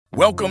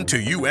Welcome to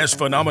U.S.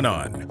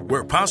 Phenomenon,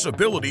 where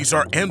possibilities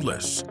are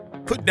endless.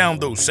 Put down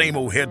those same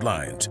old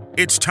headlines.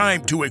 It's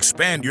time to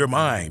expand your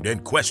mind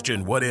and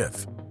question what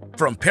if.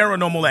 From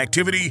paranormal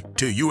activity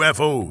to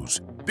UFOs,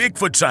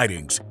 Bigfoot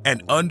sightings,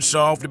 and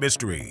unsolved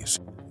mysteries.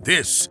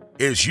 This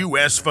is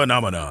U.S.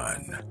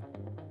 Phenomenon.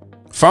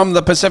 From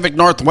the Pacific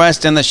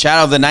Northwest in the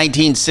shadow of the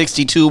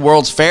 1962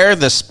 World's Fair,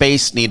 the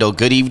Space Needle.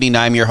 Good evening,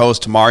 I'm your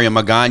host, Mario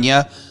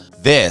Magana.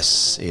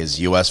 This is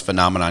U.S.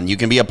 Phenomenon. You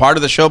can be a part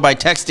of the show by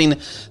texting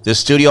the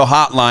studio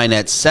hotline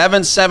at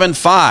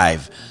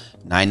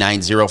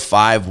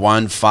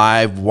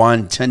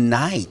 775-990-5151.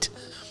 Tonight,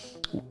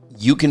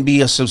 you can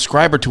be a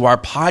subscriber to our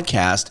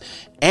podcast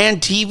and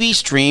TV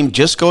stream.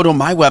 Just go to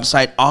my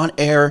website,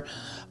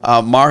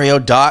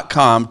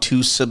 onairmario.com,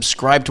 to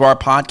subscribe to our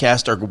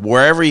podcast, or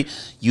wherever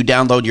you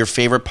download your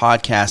favorite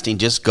podcasting.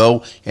 Just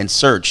go and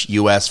search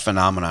U.S.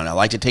 Phenomenon. I'd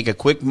like to take a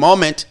quick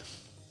moment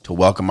to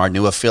welcome our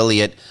new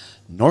affiliate,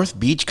 North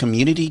Beach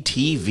Community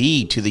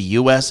TV, to the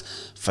U.S.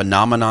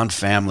 Phenomenon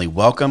family.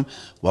 Welcome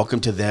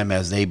to them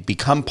as they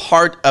become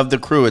part of the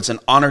crew. It's an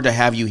honor to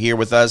have you here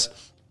with us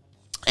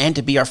and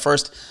to be our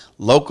first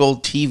local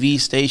TV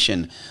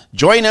station.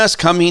 Join us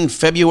coming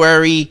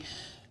February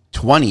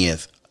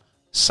 20th.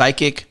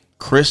 Psychic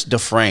Chris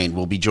Dufresne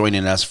will be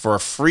joining us for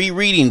free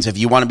readings. If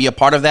you want to be a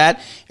part of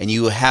that and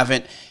you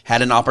haven't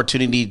had an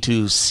opportunity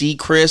to see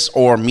Chris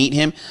or meet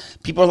him,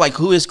 people are like,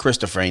 who is Chris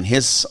Dufresne?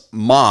 His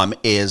mom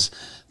is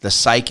the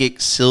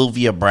psychic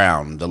Sylvia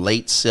Brown, the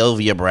late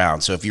Sylvia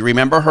Brown. So if you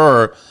remember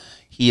her,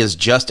 he is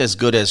just as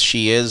good as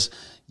she is.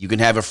 You can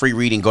have a free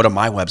reading. Go to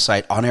my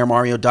website,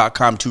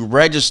 onairmario.com, to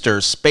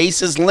register.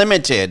 Space is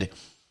limited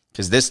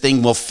because this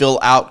thing will fill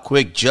out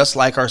quick, just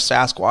like our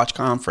Sasquatch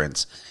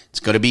conference.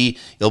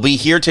 It'll be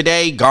here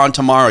today, gone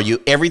tomorrow.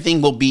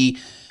 Everything will be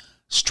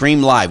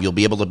streamed live. You'll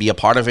be able to be a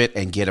part of it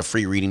and get a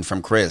free reading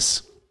from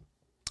Chris.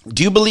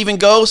 Do you believe in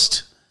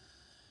ghosts?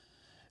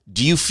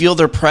 Do you feel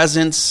their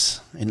presence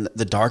in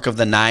the dark of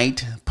the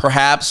night?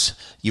 Perhaps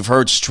you've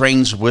heard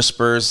strange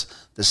whispers,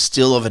 the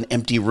still of an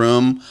empty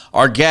room.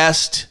 Our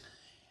guest,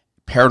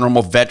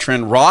 paranormal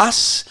veteran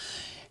Ross,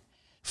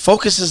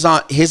 focuses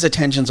on his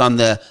attentions on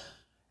the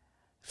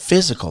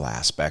physical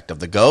aspect of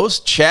the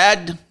ghost.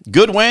 Chad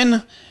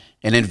Goodwin,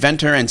 an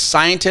inventor and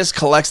scientist,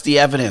 collects the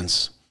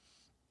evidence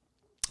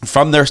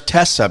from their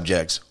test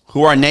subjects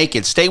who are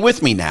naked. Stay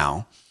with me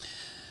now,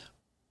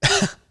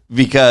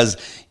 because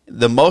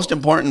the most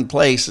important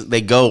place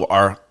they go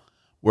are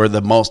where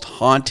the most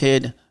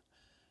haunted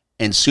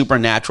and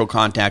supernatural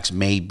contacts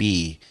may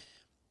be.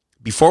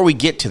 Before we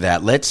get to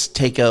that, let's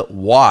take a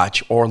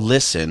watch or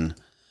listen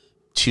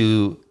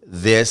to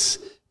this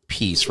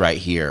piece right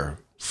here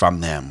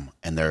from them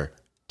and their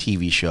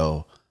TV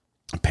show,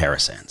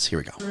 ParaSense. Here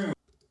we go.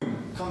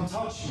 Come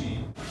touch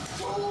me.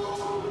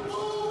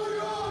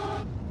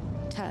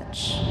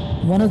 Touch,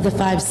 one of the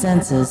five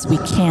senses we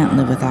can't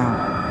live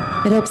without.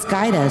 It helps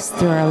guide us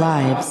through our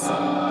lives.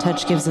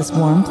 Touch gives us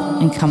warmth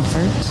and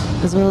comfort,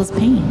 as well as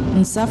pain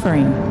and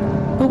suffering.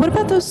 But what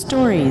about those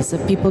stories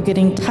of people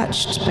getting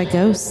touched by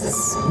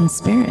ghosts and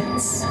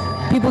spirits?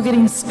 People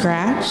getting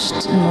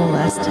scratched and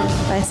molested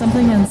by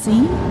something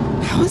unseen?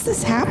 How is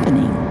this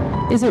happening?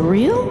 Is it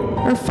real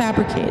or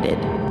fabricated?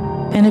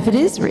 And if it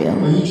is real,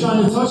 Are you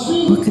trying to touch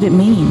me? what could it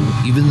mean?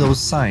 Even though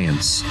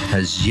science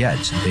has yet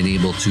been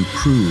able to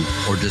prove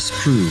or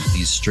disprove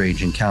these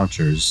strange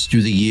encounters,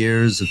 through the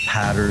years of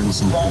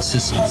patterns and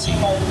consistency,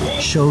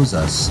 shows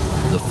us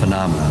the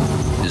phenomenon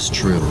is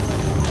true.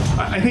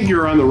 I think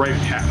you're on the right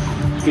path.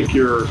 I think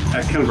you're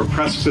at kind of a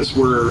precipice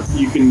where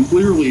you can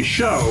clearly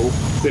show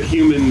that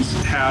humans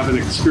have an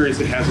experience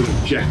that has an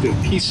objective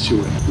piece to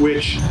it,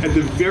 which at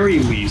the very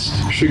least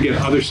should get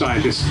other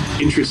scientists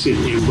interested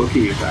in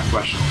looking at that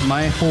question.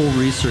 My whole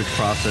research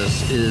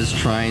process is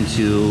trying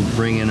to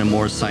bring in a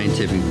more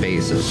scientific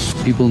basis.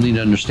 People need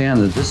to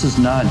understand that this is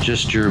not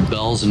just your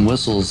bells and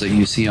whistles that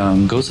you see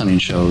on ghost hunting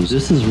shows.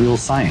 This is real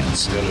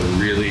science. I'm going to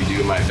really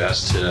do my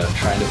best to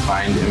try to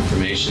find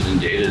information and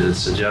data that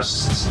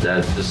suggests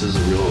that this is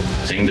a real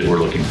thing that we're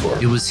looking for.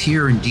 It was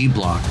here in D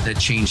Block that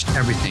changed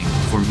everything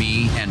for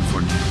me and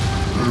for Nick.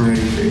 I'm ready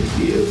for it to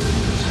be open.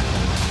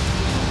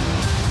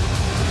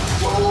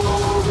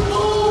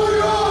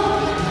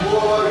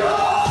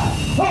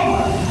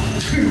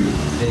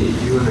 Hey,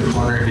 you in the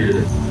corner here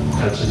that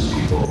touches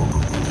people.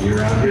 You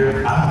around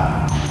here?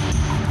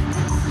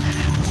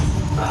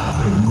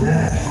 My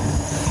neck.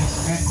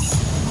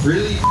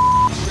 Really?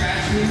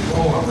 Scratch me?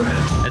 Oh, I'm ready.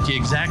 At the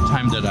exact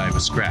time that I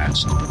was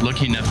scratched,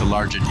 looking at the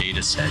larger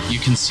data set, you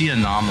can see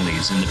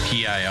anomalies in the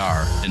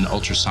PIR and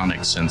ultrasonic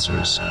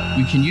sensors.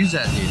 We can use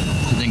that data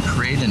to then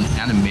create an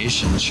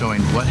animation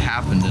showing what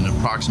happened in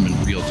approximate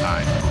real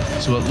time.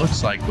 So it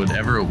looks like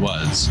whatever it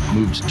was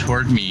moved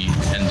toward me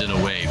and then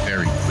away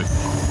very quickly.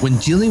 When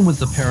dealing with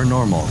the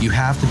paranormal, you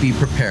have to be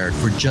prepared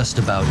for just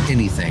about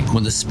anything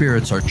when the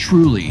spirits are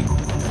truly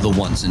the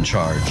ones in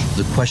charge.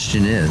 The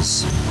question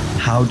is,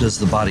 How does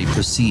the body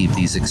perceive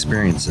these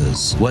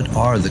experiences? What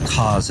are the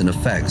cause and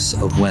effects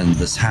of when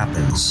this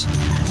happens?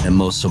 And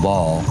most of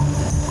all,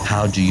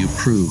 how do you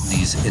prove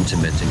these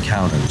intimate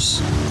encounters?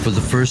 For the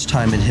first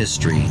time in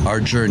history, our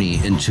journey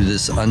into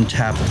this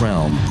untapped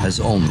realm has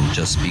only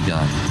just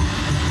begun.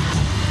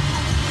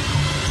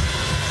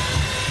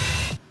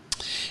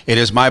 It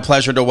is my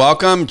pleasure to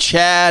welcome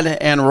Chad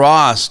and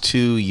Ross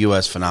to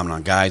U.S.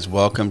 Phenomenon. Guys,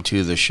 welcome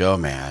to the show,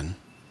 man.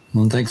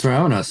 Well, thanks for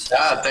having us.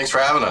 Yeah, thanks for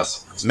having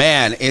us.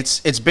 Man,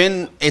 it's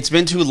been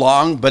too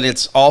long, but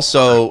it's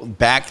also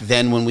back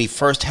then when we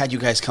first had you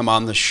guys come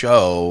on the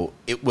show,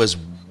 it was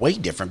way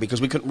different because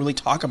we couldn't really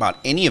talk about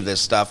any of this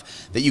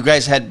stuff that you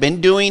guys had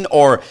been doing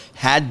or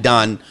had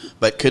done,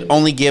 but could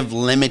only give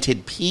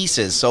limited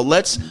pieces. So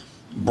let's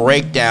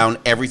break down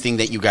everything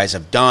that you guys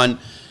have done.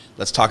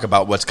 Let's talk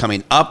about what's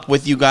coming up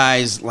with you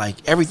guys, like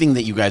everything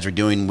that you guys are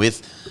doing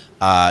with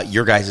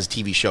your guys'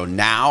 TV show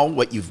now,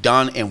 what you've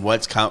done, and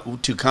what's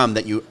to come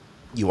that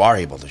you are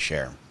able to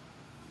share.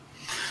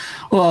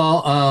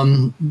 Well,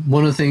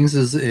 one of the things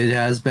is it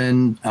has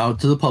been out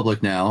to the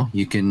public now.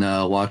 You can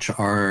watch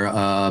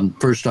our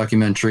first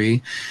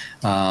documentary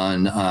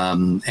on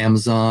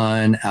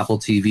Amazon, Apple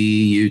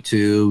TV,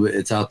 YouTube.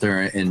 It's out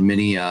there in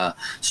many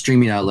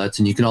streaming outlets,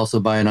 and you can also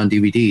buy it on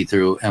DVD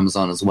through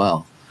Amazon as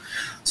well.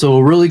 So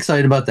we're really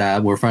excited about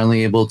that. We're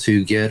finally able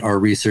to get our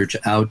research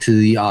out to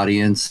the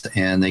audience,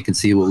 and they can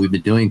see what we've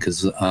been doing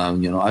because,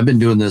 I've been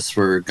doing this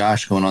for,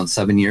 going on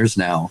 7 years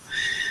now,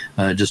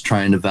 just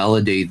trying to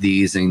validate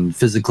these and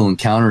physical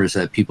encounters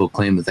that people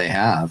claim that they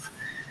have.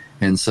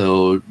 And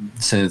so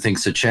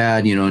thanks to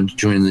Chad,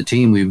 joining the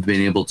team, we've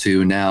been able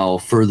to now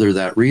further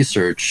that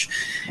research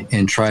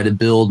and try to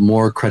build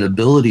more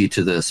credibility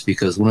to this,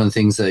 because one of the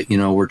things that,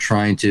 we're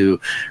trying to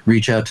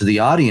reach out to the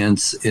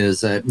audience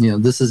is that,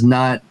 this is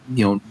not,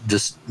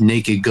 just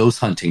naked ghost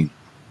hunting.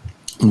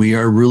 We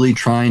are really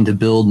trying to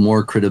build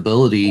more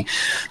credibility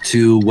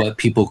to what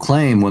people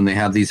claim when they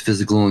have these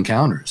physical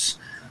encounters.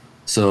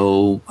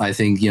 So I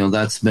think,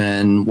 that's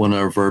been one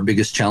of our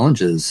biggest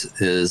challenges,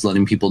 is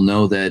letting people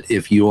know that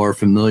if you are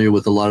familiar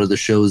with a lot of the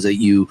shows that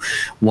you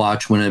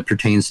watch when it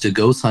pertains to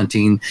ghost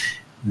hunting,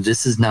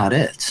 this is not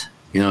it.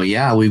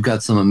 We've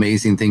got some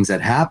amazing things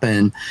that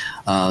happen,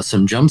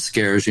 some jump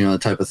scares,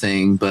 type of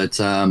thing, but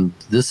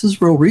this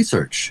is real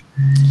research,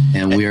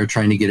 and we are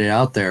trying to get it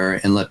out there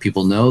and let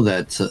people know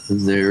that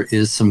there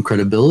is some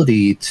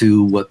credibility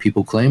to what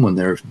people claim when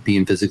they're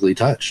being physically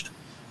touched.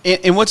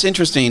 And what's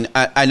interesting,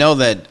 I know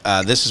that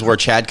this is where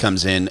Chad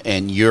comes in,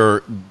 and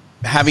you're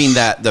having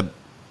that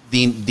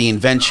the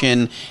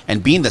invention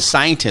and being the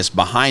scientist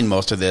behind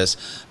most of this.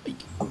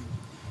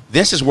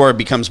 This is where it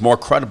becomes more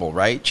credible,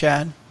 right,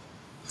 Chad?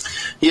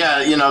 Yeah,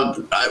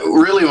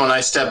 really when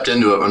I stepped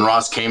into it, when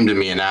Ross came to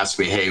me and asked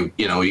me, hey,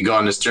 you go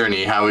on this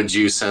journey, how would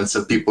you sense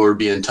that people were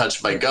being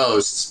touched by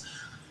ghosts?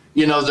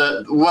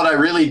 What I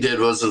really did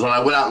was when I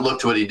went out and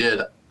looked at what he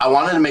did, I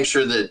wanted to make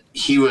sure that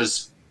he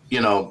was,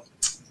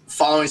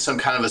 following some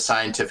kind of a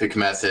scientific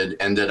method,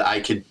 and that I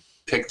could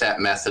pick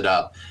that method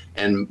up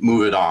and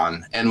move it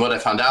on. And what I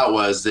found out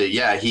was that,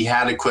 he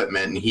had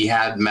equipment and he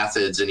had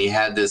methods and he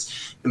had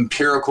this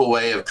empirical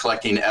way of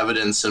collecting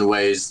evidence in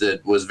ways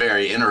that was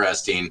very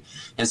interesting.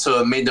 And so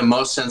it made the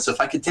most sense if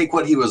I could take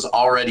what he was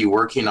already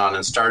working on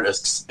and start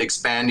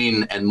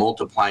expanding and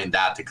multiplying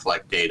that to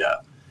collect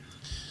data.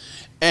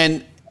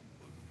 And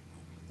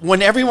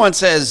when everyone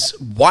says,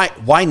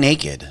 why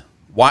naked?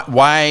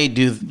 Why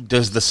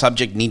does the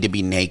subject need to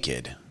be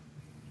naked?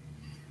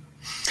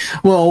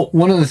 Well,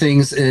 one of the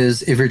things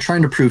is if you're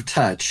trying to prove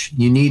touch,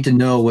 you need to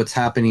know what's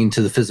happening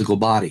to the physical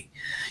body.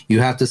 You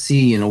have to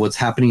see, what's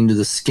happening to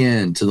the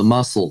skin, to the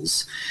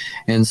muscles.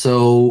 And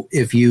so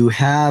if you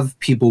have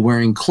people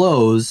wearing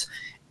clothes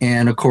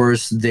and, of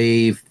course,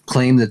 they've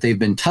claimed that they've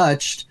been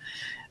touched,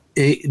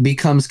 it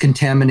becomes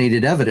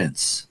contaminated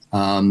evidence.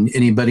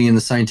 Anybody in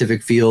the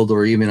scientific field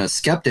or even a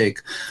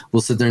skeptic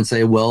will sit there and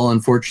say, well,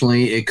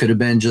 unfortunately, it could have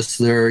been just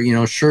their,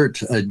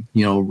 shirt,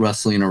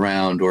 rustling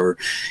around or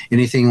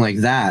anything like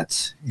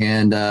that.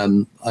 And,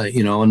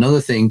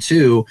 another thing,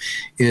 too,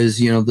 is,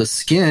 the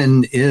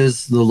skin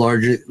is the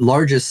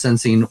largest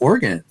sensing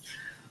organ.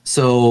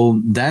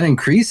 So that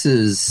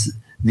increases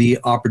the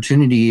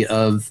opportunity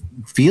of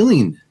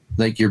feeling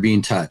like you're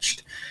being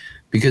touched.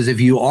 Because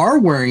if you are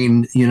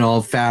wearing,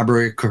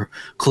 fabric or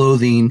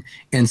clothing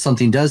and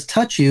something does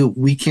touch you,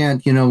 we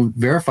can't,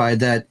 verify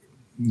that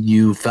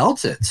you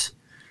felt it.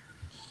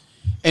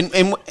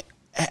 And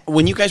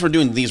when you guys were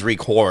doing these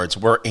records,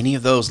 were any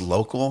of those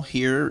local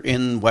here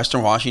in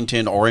Western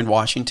Washington or in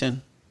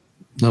Washington?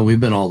 No,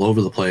 we've been all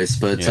over the place.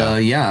 But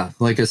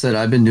like I said,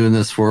 I've been doing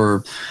this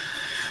for,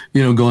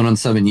 going on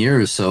 7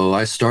 years. So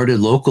I started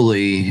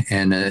locally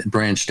and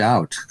branched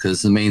out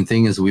because the main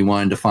thing is we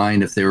wanted to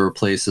find if there were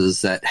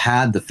places that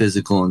had the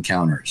physical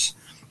encounters.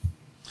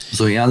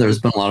 So, there's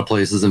been a lot of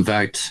places. In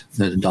fact,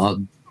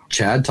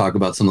 Chad talk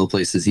about some of the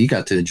places he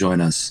got to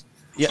join us.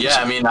 Yeah,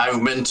 I mean,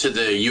 I've been to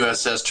the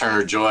USS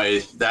Turner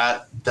Joy.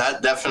 That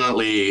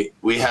definitely,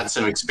 we had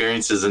some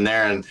experiences in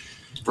there, and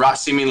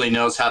Ross seemingly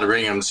knows how to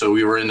bring them. So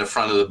we were in the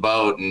front of the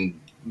boat, and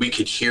we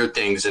could hear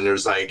things, and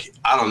there's like,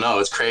 I don't know,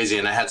 it's crazy.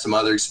 And I had some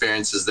other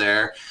experiences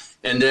there.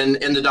 And then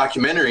in the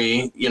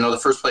documentary, the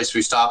first place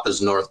we stopped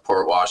is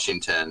Northport,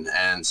 Washington.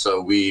 And so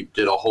we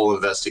did a whole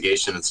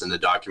investigation that's in the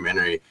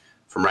documentary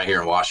from right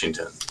here in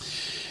Washington.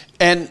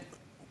 And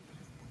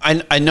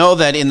I know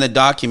that in the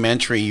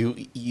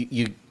documentary,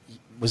 you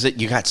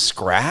got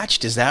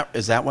scratched? Is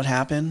that what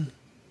happened?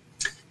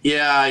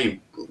 Yeah,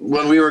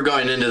 when we were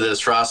going into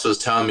this, Ross was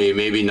telling me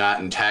maybe not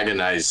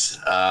antagonize,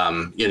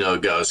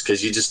 ghosts,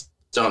 because you just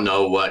don't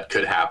know what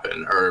could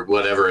happen or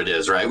whatever it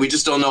is, right? We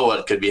just don't know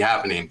what could be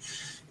happening.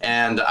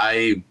 And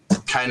I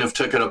kind of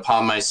took it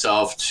upon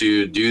myself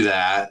to do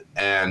that,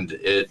 and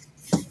it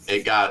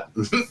got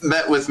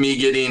met with me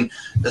getting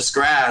a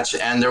scratch,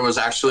 and there was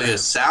actually a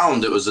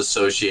sound that was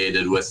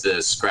associated with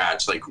this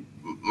scratch. Like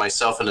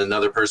myself and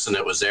another person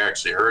that was there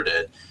actually heard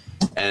it.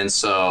 And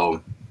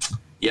so,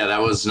 yeah,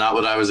 that was not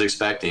what I was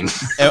expecting.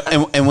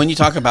 and when you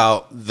talk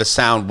about the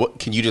sound, what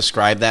can you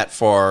describe that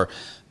for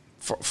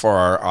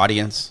our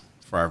audience,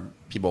 for our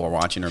people who are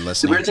watching or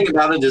listening? The weird thing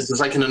about it is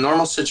it's like in a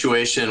normal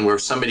situation where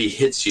if somebody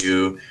hits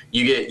you,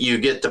 you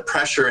get the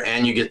pressure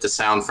and you get the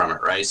sound from it,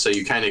 right? So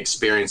you kind of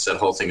experience that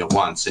whole thing at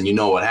once and you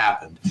know what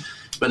happened.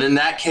 But in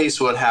that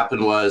case, what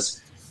happened was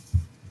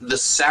the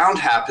sound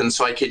happened,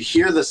 so I could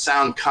hear the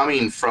sound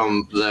coming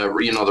from the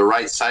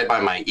right side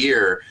by my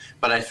ear,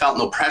 but I felt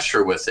no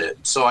pressure with it.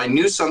 So I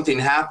knew something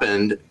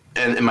happened,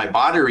 and my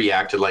body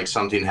reacted like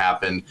something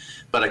happened,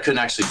 but I couldn't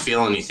actually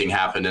feel anything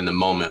happen in the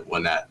moment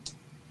when that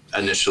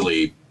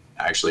initially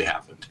actually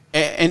happened.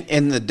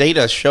 And the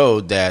data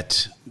showed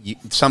that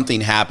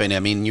something happened. I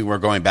mean, you were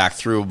going back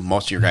through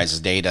most of your guys'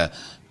 data.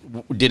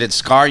 Did it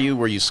scar you?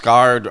 Were you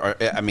scarred? Or,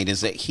 I mean,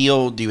 is it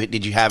healed?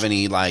 Did you have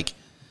any, like,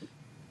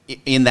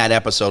 in that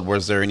episode,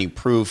 was there any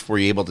proof? Were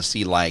you able to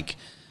see, like,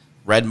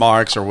 red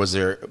marks, or was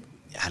there,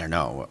 I don't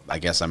know, I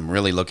guess I'm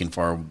really looking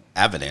for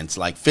evidence,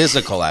 like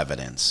physical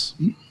evidence.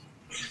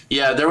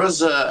 Yeah, there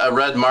was a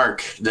red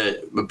mark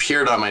that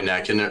appeared on my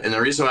neck. And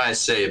the reason why I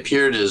say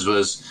appeared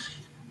was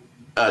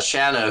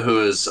Shanna,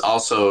 who is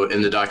also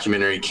in the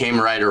documentary, came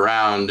right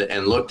around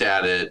and looked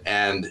at it.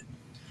 And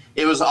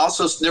it was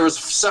also, there was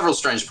several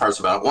strange parts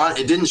about it. One,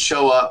 it didn't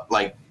show up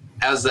like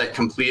as that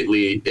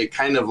completely. It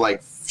kind of,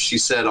 like she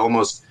said,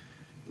 almost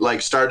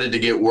like started to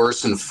get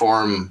worse and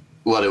form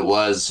what it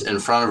was in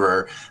front of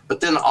her. But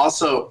then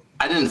also,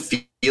 I didn't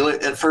feel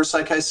it at first,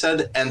 like I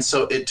said. And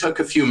so it took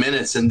a few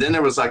minutes, and then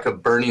there was like a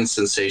burning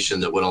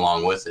sensation that went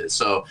along with it.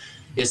 So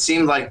it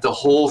seemed like the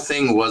whole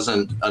thing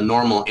wasn't a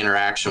normal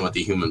interaction with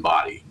the human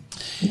body.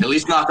 At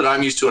least not that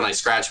I'm used to when I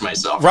scratch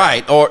myself.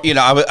 Right. Or,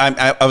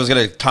 I was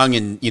going to tongue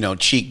in,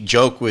 cheek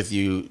joke with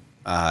you,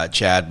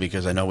 Chad,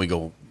 because I know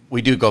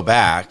we do go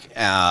back,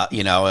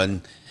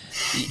 and,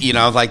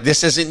 like,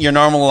 this isn't your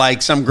normal,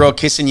 like, some girl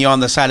kissing you on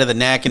the side of the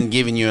neck and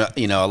giving you,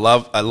 a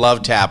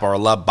love tap or a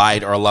love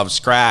bite or a love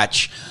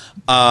scratch.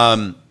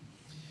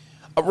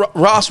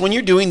 Ross, when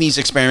you're doing these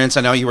experiments,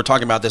 I know you were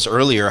talking about this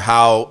earlier,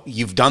 how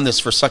you've done this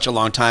for such a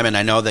long time. And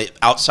I know that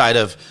outside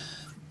of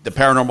the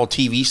paranormal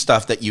TV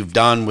stuff that you've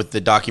done with the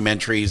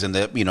documentaries and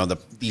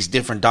these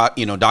different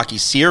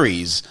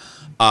docu-series,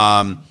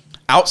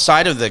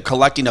 outside of the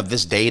collecting of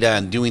this data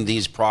and doing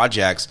these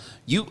projects,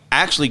 you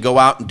actually go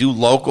out and do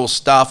local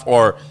stuff,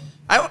 or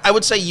I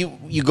would say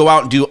you go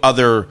out and do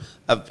other,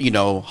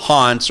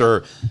 haunts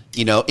or,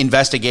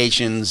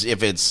 investigations,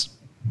 if it's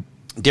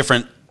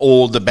different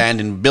old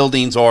abandoned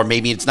buildings, or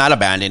maybe it's not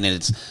abandoned and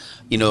it's,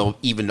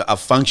 even a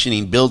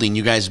functioning building.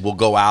 You guys will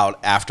go out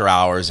after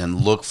hours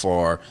and look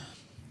for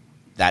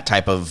that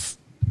type of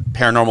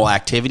paranormal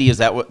activity. Is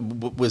that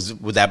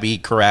would that be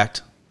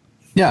correct?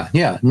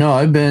 Yeah. No,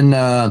 I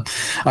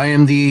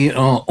am the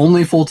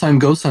only full-time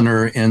ghost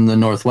hunter in the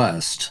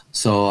Northwest.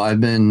 So I've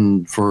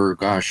been for,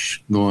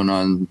 going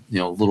on,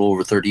 a little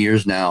over 30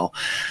 years now.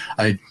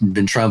 I've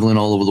been traveling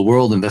all over the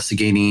world,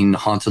 investigating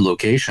haunted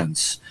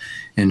locations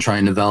and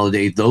trying to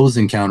validate those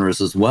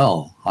encounters as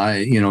well.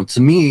 To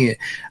me,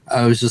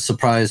 I was just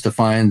surprised to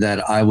find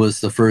that I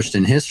was the first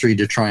in history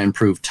to try and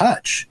prove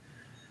touch.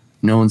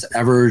 No one's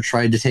ever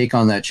tried to take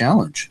on that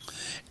challenge.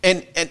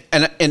 And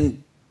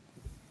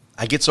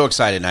I get so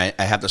excited, and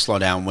I have to slow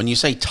down. When you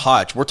say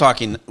touch, we're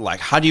talking,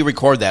 like, how do you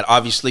record that?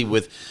 Obviously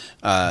with,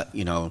 I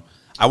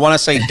want to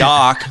say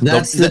Doc.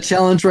 That's the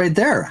challenge right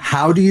there.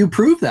 How do you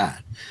prove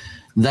that?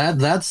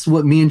 That's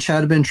what me and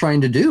Chad have been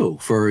trying to do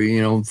for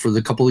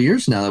the couple of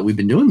years now that we've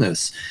been doing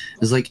this.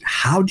 Is like,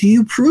 how do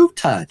you prove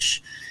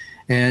touch?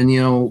 And,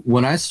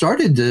 when I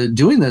started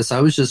doing this,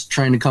 I was just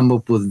trying to come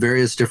up with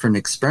various different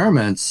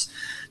experiments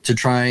to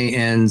try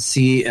and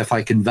see if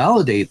I could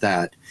validate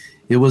that.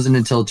 It wasn't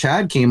until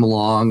Chad came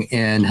along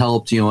and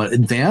helped,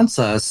 advance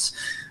us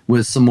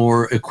with some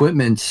more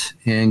equipment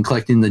and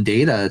collecting the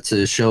data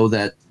to show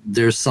that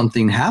there's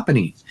something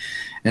happening.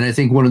 And I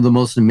think one of the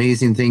most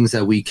amazing things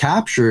that we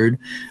captured,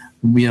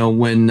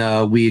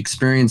 when we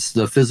experienced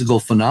the physical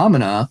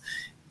phenomena,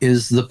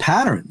 is the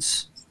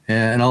patterns.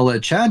 And I'll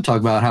let Chad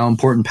talk about how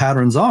important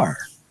patterns are.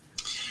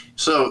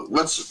 So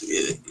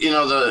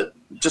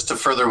just to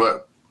further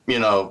what,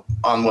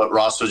 on what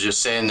Ross was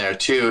just saying there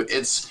too,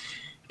 it's,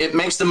 it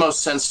makes the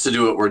most sense to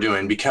do what we're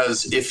doing,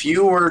 because if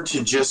you were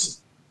to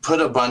just put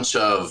a bunch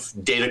of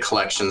data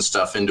collection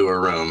stuff into a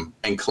room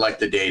and collect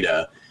the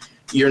data,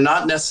 you're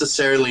not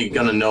necessarily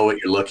going to know what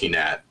you're looking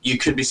at. You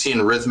could be seeing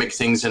rhythmic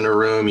things in a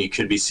room. You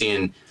could be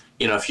seeing,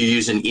 if you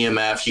use an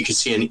EMF, you could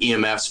see an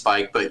EMF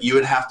spike, but you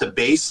would have to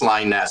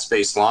baseline that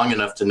space long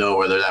enough to know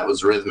whether that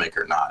was rhythmic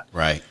or not.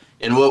 Right.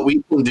 And what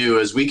we can do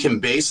is we can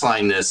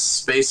baseline this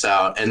space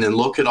out and then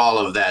look at all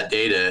of that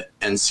data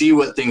and see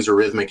what things are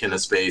rhythmic in a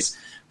space.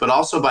 But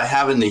also by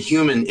having the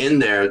human in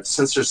there,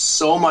 since there's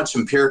so much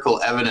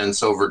empirical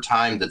evidence over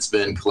time that's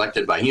been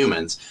collected by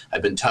humans,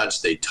 I've been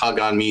touched, they tug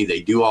on me, they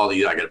do all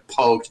these, I get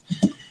poked.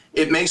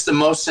 It makes the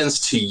most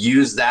sense to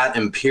use that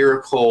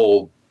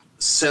empirical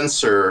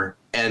sensor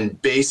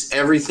and base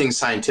everything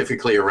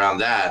scientifically around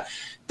that.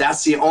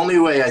 That's the only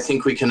way I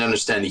think we can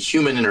understand the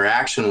human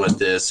interaction with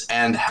this,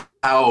 and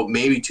how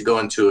maybe to go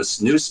into a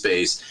new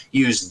space,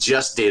 use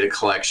just data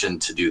collection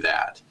to do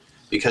that.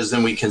 Because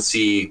then we can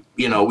see,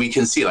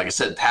 like I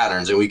said,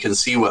 patterns, and we can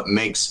see what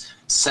makes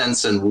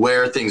sense and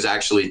where things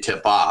actually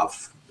tip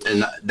off.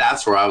 And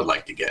that's where I would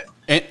like to get.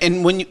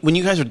 And when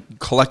you guys are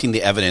collecting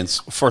the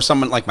evidence, for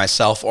someone like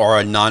myself or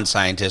a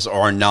non-scientist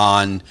or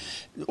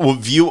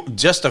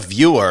just a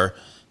viewer,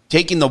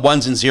 taking the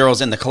ones and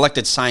zeros and the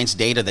collected science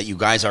data that you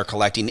guys are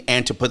collecting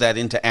and to put that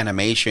into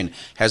animation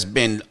has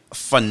been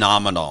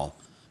phenomenal.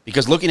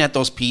 Because looking at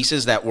those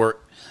pieces that were,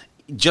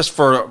 just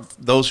for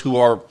those who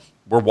were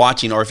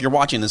watching, or if you're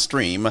watching the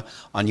stream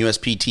on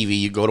USP TV,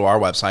 you go to our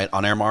website,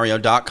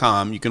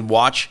 onairmario.com. You can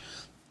watch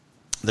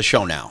the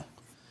show now,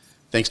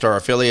 thanks to our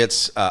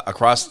affiliates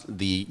across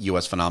the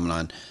U.S.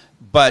 phenomenon.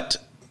 But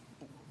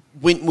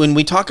when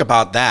we talk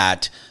about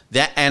that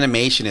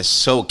animation is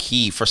so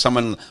key for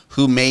someone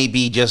who may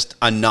be just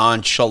a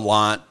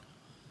nonchalant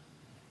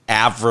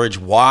average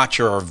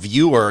watcher or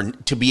viewer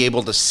to be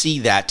able to see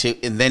that,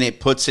 and then it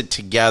puts it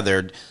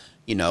together,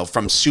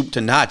 from soup to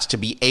nuts, to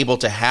be able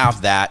to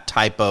have that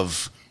type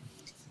of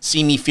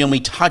see me, feel me,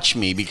 touch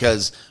me,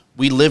 because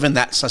we live in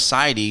that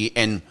society,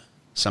 and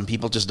some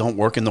people just don't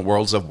work in the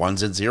worlds of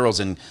ones and zeros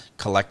and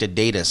collected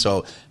data.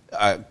 So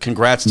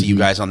congrats to you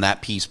guys on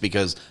that piece,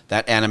 because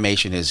that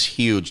animation is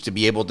huge, to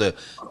be able to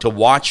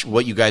watch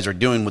what you guys are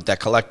doing with that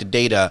collected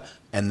data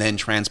and then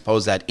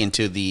transpose that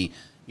into the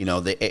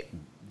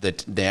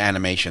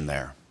animation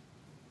there.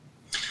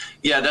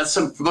 Yeah, that's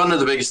one of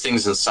the biggest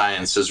things in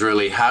science, is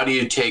really how do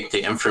you take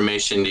the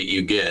information that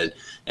you get,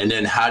 and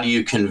then how do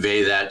you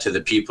convey that to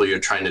the people you're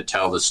trying to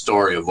tell the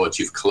story of what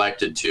you've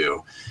collected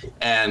to.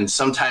 And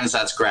sometimes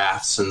that's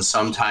graphs, and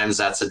sometimes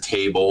that's a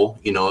table,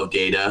 of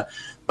data.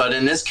 But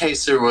in this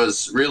case, there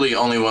was really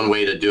only one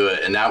way to do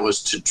it, and that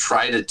was to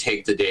try to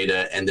take the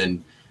data and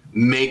then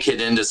make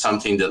it into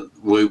something that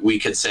we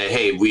could say,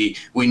 hey, we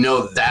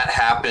know that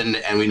happened,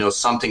 and we know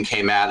something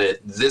came at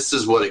it. This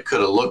is what it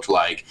could have looked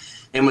like.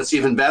 And what's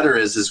even better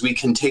is we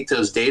can take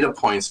those data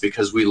points,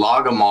 because we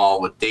log them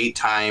all with date,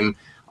 time,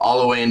 all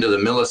the way into the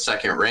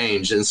millisecond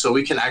range. And so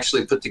we can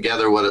actually put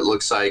together what it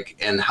looks like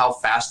and how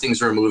fast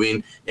things were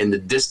moving and the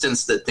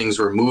distance that things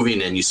were moving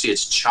in. You see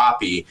it's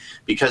choppy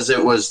because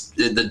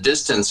the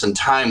distance and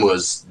time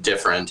was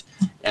different.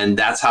 And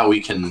that's how we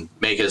can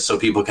make it so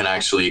people can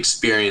actually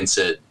experience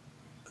it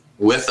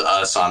with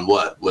us on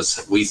what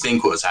we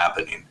think was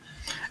happening.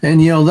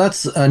 And,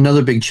 that's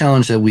another big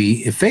challenge that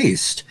we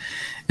faced,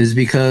 is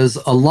because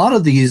a lot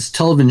of these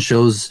television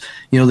shows,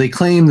 they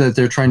claim that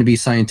they're trying to be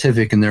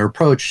scientific in their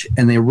approach,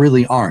 and they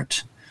really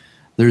aren't.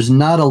 There's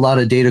not a lot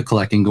of data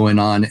collecting going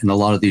on in a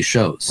lot of these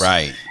shows.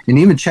 Right. And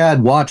even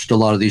Chad watched a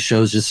lot of these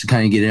shows just to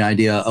kind of get an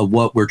idea of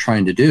what we're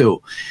trying to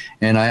do.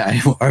 And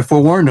I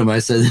forewarned him. I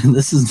said,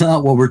 this is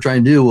not what we're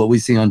trying to do, what we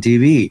see on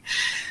TV.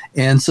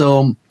 And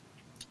so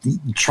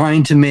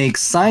trying to make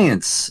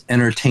science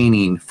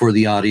entertaining for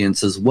the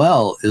audience as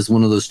well is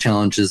one of those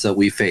challenges that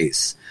we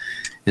face.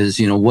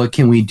 Is, what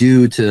can we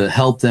do to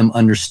help them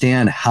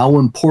understand how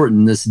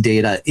important this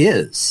data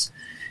is?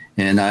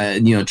 And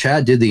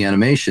Chad did the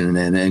animation,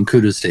 and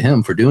kudos to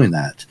him for doing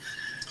that.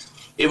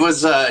 It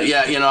was,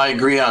 I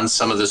agree on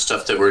some of the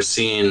stuff that we're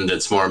seeing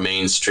that's more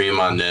mainstream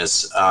on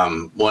this.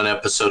 One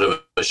episode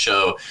of a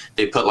show,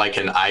 they put like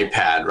an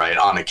iPad right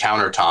on a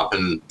countertop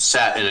and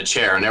sat in a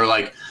chair, and they were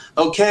like,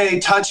 okay,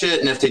 touch it.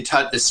 And if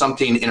if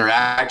something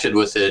interacted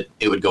with it,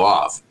 it would go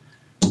off.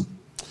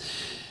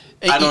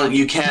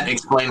 You can't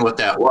explain what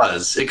that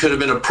was. It could have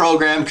been a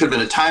program, could have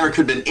been a timer,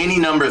 could have been any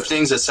number of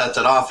things that set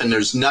that off, and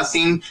there's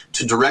nothing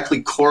to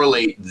directly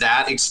correlate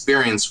that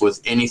experience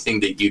with anything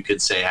that you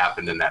could say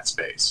happened in that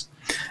space.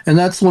 And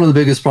that's one of the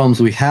biggest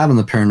problems we have in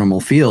the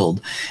paranormal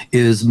field,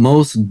 is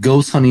most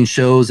ghost hunting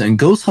shows and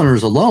ghost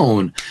hunters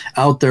alone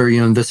out there,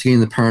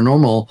 investigating the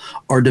paranormal,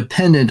 are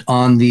dependent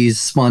on these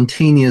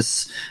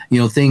spontaneous,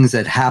 things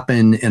that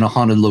happen in a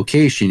haunted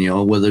location,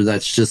 whether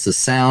that's just a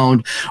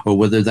sound or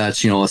whether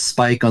that's, a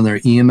spike on their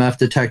EMF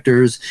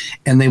detectors.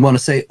 And they want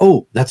to say,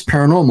 oh, that's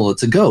paranormal,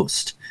 it's a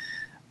ghost.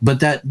 But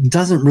that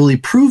doesn't really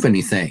prove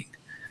anything.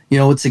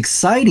 It's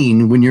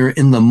exciting when you're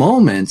in the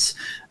moments.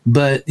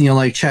 But,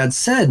 like Chad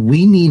said,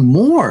 we need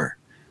more.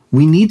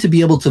 we need to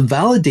be able to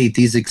validate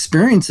these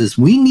experiences.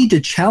 We need to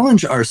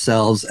challenge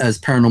ourselves as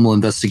paranormal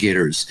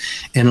investigators.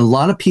 And a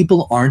lot of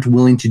people aren't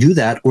willing to do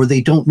that, or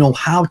they don't know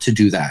how to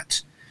do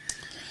that.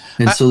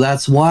 And so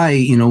that's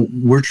why,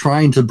 we're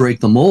trying to break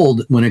the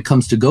mold when it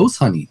comes to ghost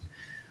hunting.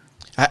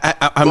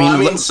 I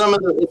mean, some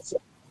of the...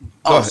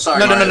 Oh, sorry.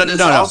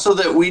 No. Also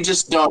that we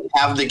just don't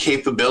have the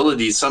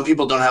capability. Some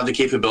people don't have the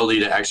capability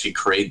to actually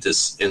create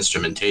this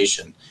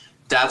instrumentation.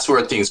 That's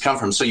where things come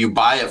from. So you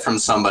buy it from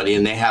somebody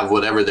and they have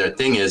whatever their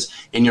thing is,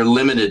 and you're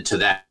limited to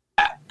that.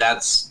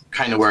 That's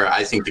kind of where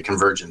I think the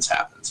convergence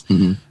happens.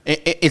 Mm-hmm.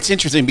 It's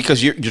interesting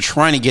because you're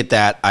trying to get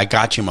that I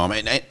got you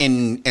moment,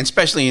 and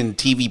especially in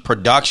TV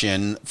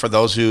production, for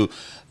those who,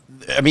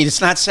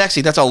 it's not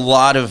sexy. That's a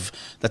lot of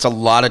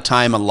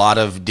time, a lot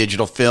of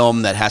digital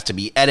film that has to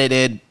be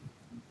edited.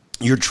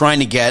 You're trying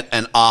to get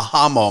an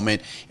aha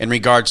moment in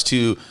regards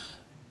to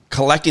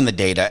collecting the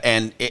data,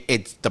 and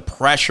it's the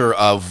pressure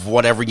of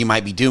whatever you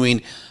might be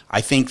doing.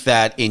 I think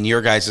that in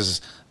your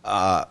guys'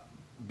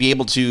 be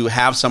able to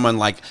have someone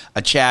like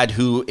a Chad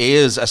who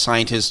is a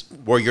scientist,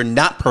 where you're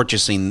not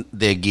purchasing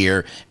the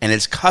gear and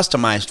it's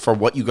customized for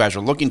what you guys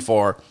are looking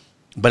for,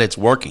 but it's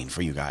working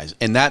for you guys.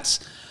 And that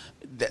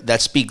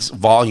speaks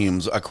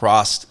volumes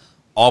across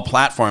all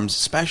platforms,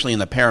 especially in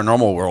the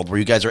paranormal world, where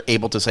you guys are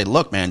able to say,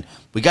 look, man,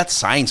 we got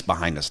science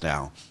behind us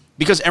now.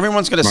 Because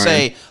everyone's going to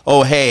say,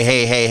 oh,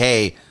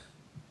 hey,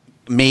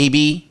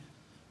 maybe.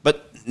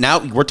 But now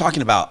we're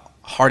talking about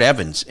hard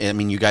evidence.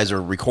 You guys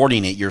are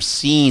recording it. You're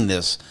seeing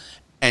this.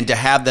 And to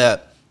have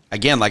the,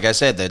 again, like I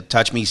said, the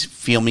touch me,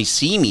 feel me,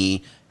 see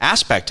me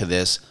aspect to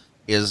this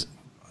is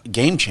a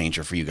game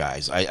changer for you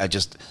guys. I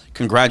just,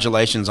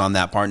 congratulations on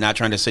that part. Not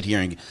trying to sit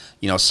here and,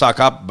 suck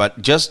up, but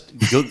just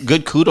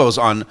good kudos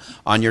on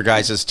your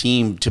guys'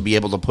 team to be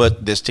able to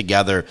put this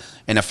together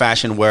in a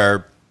fashion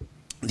where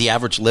the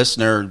average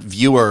listener,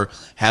 viewer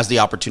has the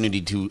opportunity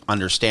to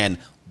understand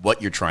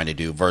what you're trying to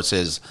do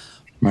versus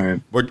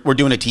we're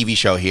doing a TV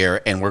show here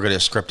and we're going to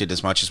script it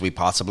as much as we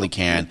possibly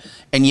can.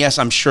 And yes,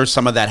 I'm sure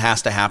some of that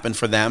has to happen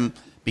for them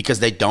because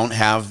they don't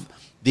have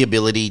the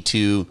ability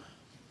to.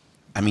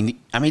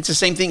 It's the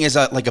same thing as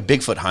like a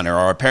Bigfoot hunter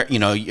or a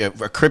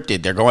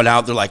cryptid. They're going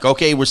out. They're like,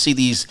 okay, we'll see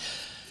these,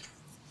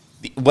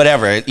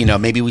 whatever.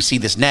 Maybe we see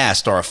this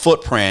nest or a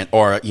footprint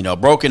or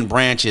broken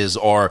branches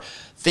or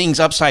things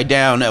upside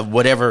down of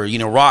whatever,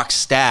 rocks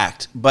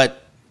stacked. But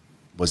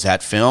was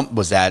that filmed?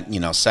 Was that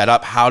set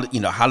up? How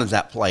does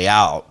that play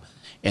out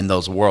in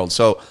those worlds?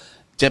 So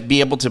to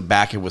be able to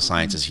back it with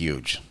science is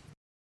huge. When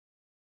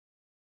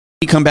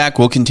we come back,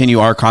 we'll continue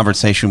our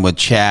conversation with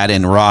Chad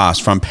and Ross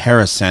from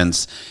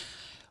ParaSense.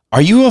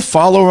 Are you a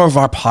follower of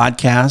our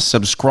podcast?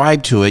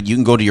 Subscribe to it. You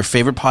can go to your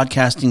favorite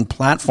podcasting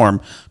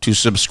platform to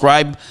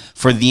subscribe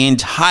for the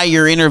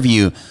entire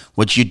interview,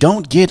 which you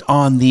don't get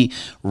on the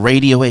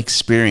radio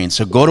experience.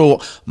 So go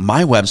to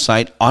my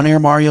website,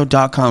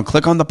 onairmario.com,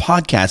 click on the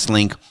podcast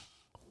link,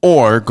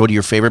 or go to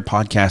your favorite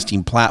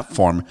podcasting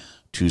platform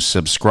to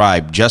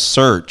subscribe. Just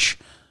search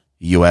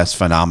US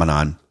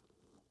Phenomenon.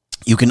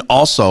 You can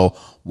also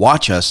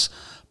watch us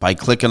by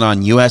clicking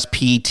on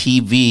USP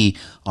TV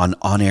on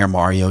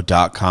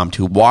onairmario.com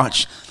to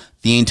watch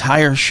the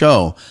entire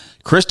show.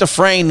 Chris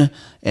Dufresne,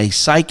 a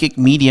psychic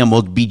medium,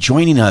 will be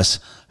joining us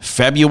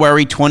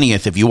February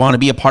 20th. If you want to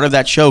be a part of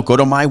that show, go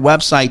to my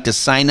website to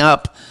sign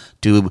up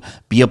to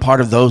be a part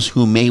of those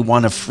who may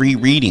want a free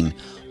reading.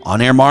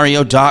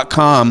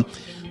 onairmario.com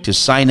to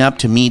sign up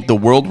to meet the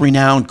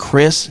world-renowned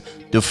Chris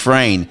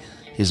Dufresne.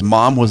 His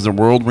mom was the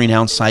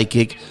world-renowned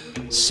psychic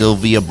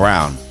Sylvia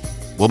Brown.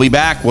 We'll be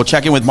back. We'll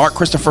check in with Mark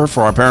Christopher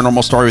for our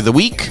paranormal story of the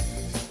week.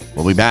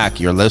 We'll be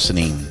back. You're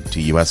listening to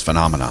US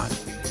Phenomenon.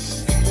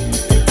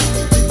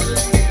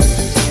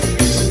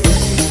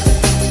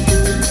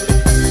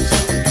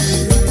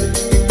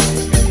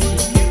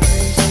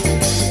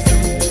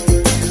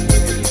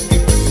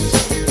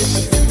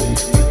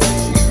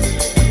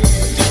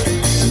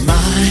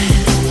 My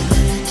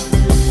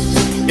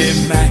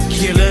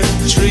immaculate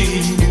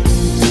tree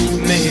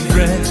made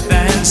red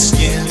than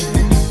skin.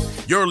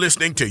 You're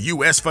listening to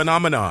US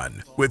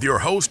Phenomenon with your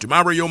host,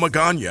 Mario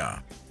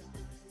Magana.